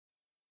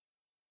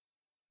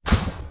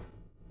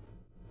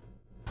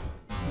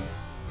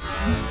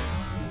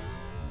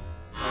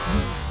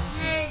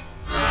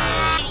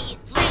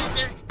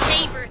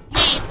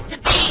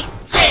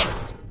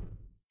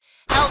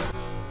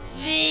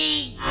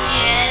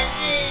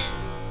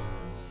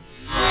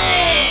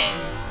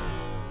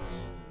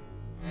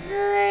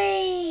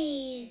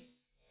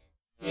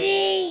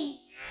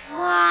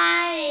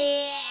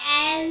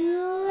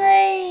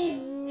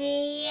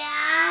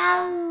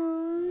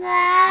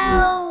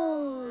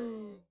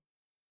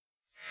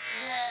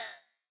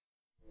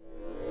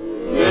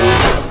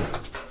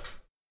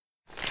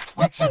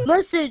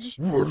Message!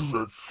 What does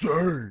it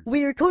say?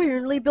 We are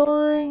currently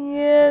building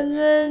an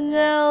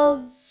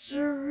announced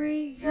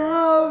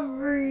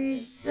recovery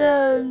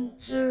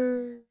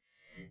center.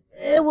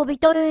 It will be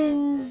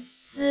done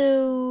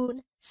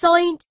soon.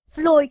 Signed,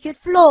 Floy Kid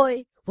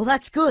Floy. Well,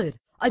 that's good.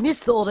 I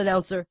missed the old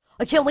announcer.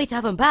 I can't wait to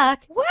have him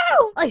back. Woo!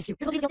 I see.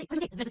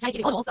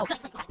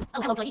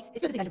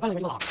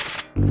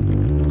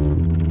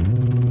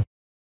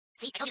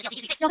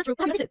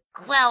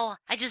 Well,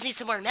 I just need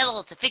some more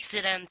metal to fix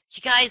it, and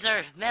you guys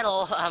are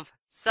metal,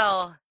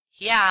 so,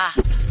 yeah.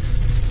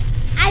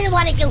 I don't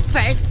want to go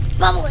first.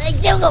 Bubble,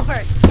 you go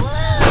first.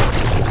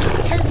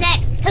 Who's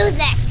next? Who's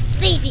next?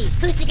 Leafy,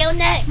 who should go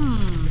next?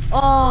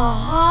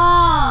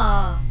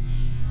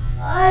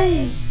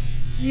 Ice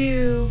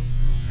Cube,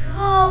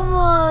 come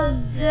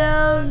on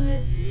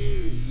down.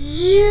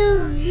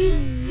 You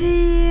can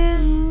be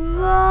in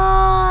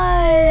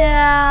my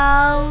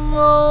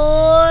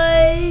alloy.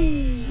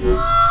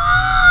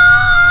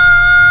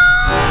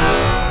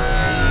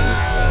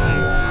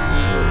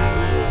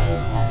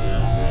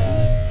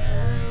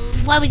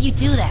 Why would you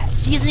do that?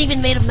 She isn't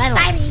even made of metal.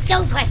 Fiery,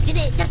 don't question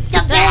it. Just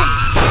jump in.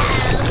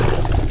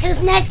 Who's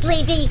next,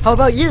 Leafy? How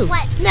about you?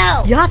 What?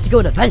 No. You have to go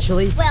in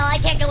eventually. Well, I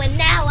can't go in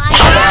now.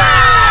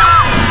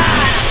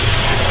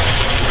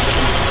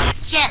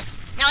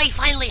 Yes! Now I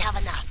finally have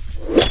enough.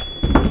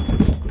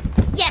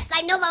 Yes,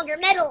 I'm no longer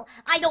metal.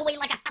 I don't weigh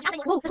like a...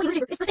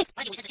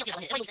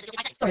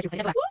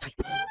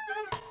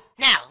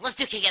 Now, let's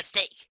do cake at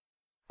steak.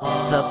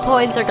 The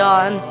points are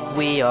gone,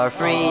 we are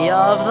free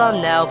of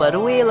them now, but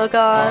we look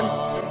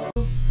on.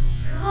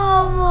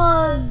 Come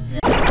on.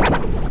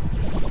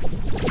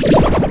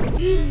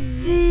 Be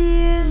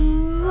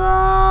in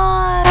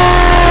my...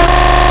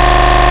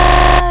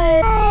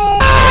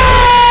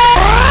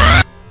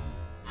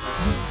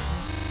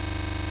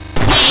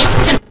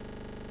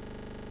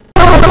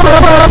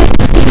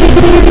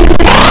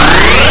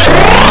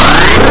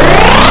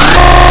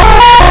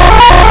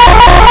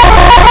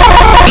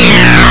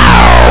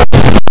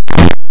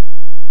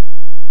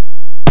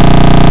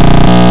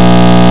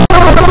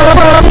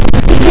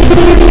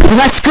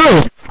 That's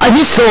good! I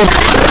missed all.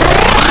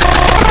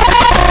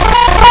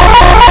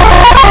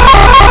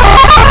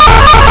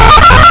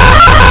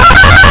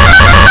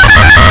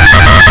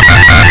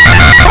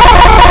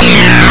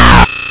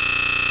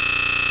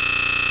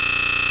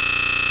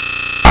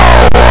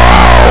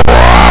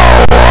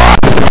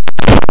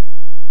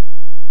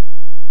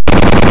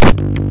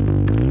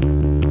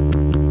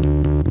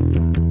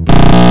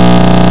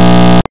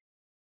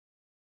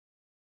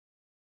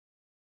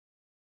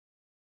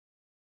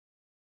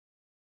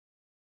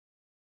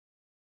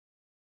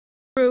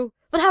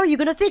 But how are you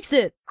gonna fix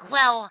it?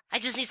 Well, I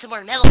just need some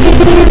more metal.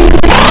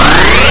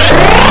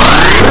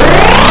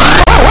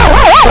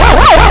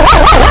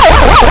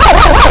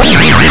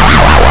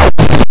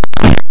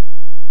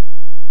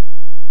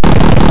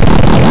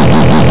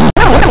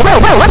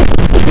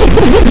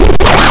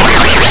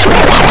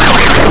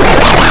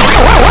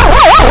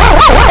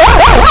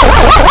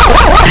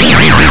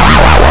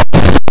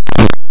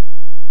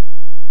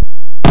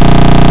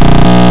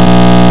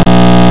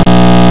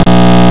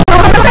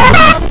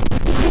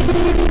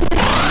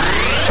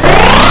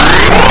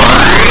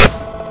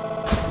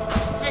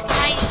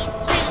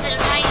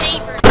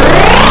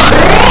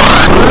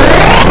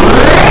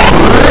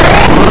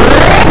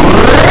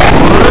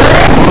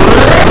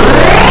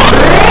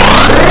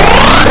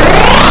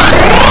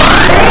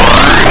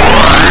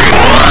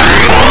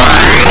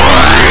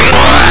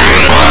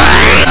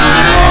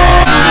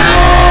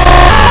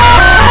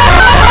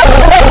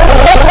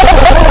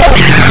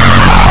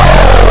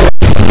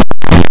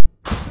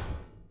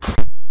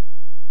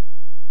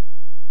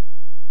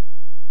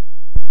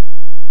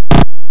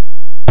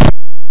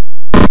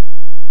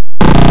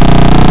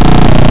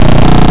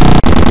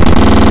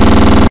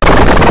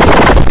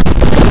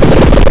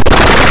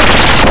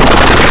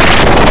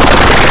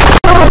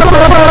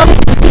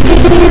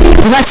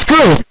 That's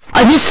good!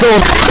 I missed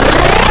all.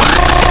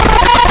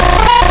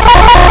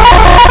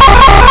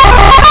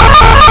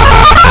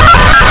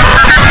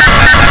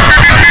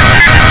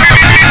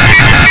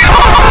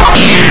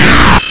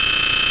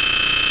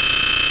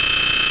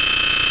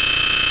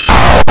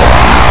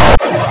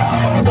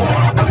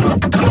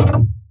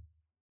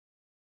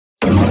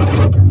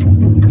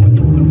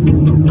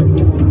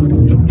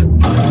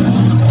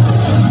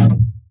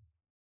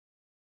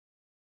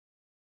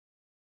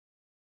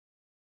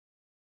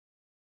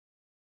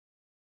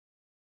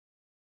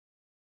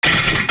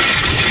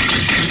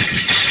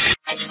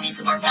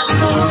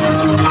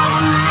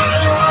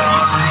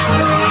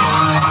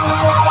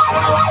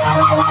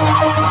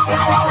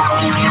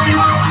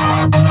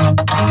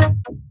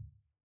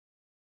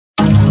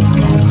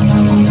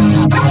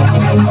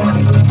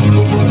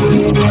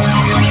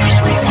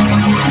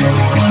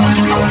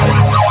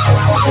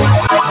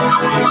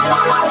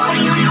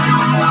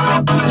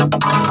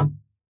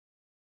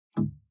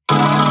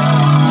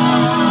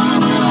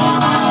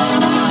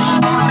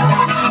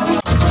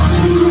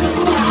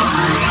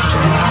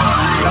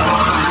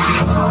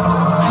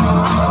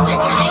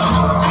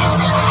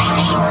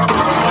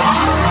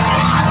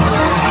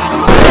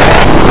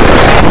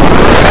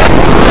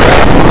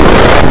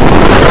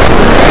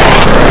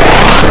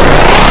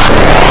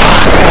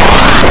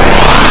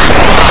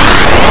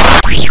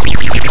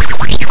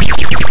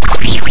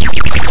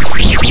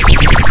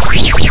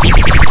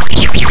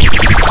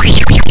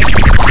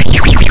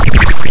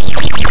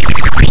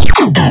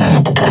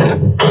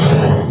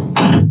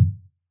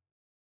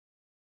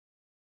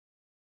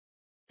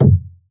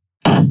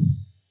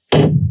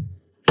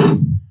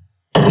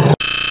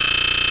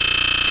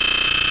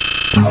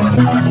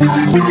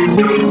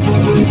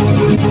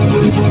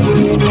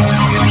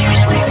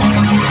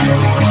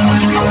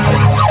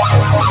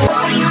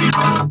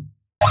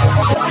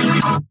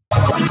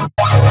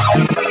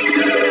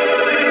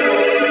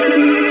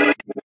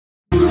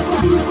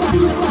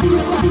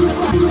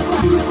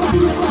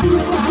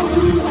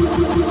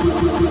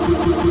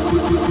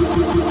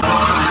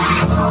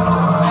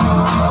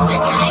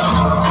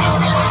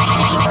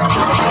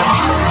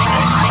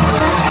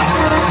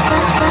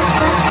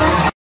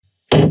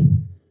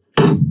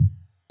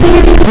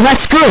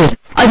 That's good.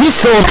 I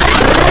missed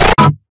all.